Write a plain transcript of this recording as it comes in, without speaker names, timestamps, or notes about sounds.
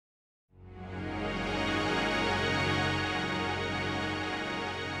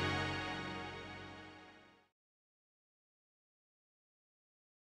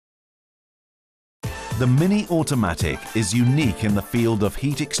The Mini Automatic is unique in the field of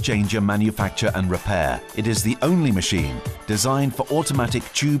heat exchanger manufacture and repair. It is the only machine designed for automatic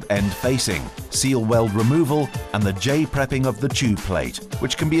tube end facing, seal weld removal and the J-prepping of the tube plate,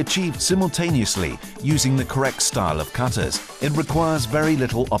 which can be achieved simultaneously using the correct style of cutters. It requires very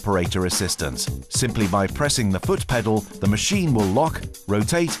little operator assistance. Simply by pressing the foot pedal, the machine will lock,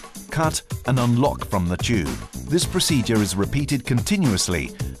 rotate, cut and unlock from the tube. This procedure is repeated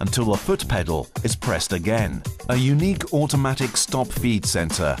continuously until the foot pedal is pressed again. A unique automatic stop feed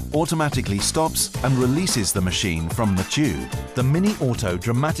sensor automatically stops and releases the machine from the tube. The Mini Auto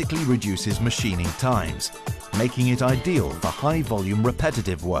dramatically reduces machining times, making it ideal for high-volume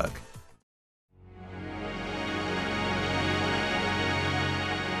repetitive work.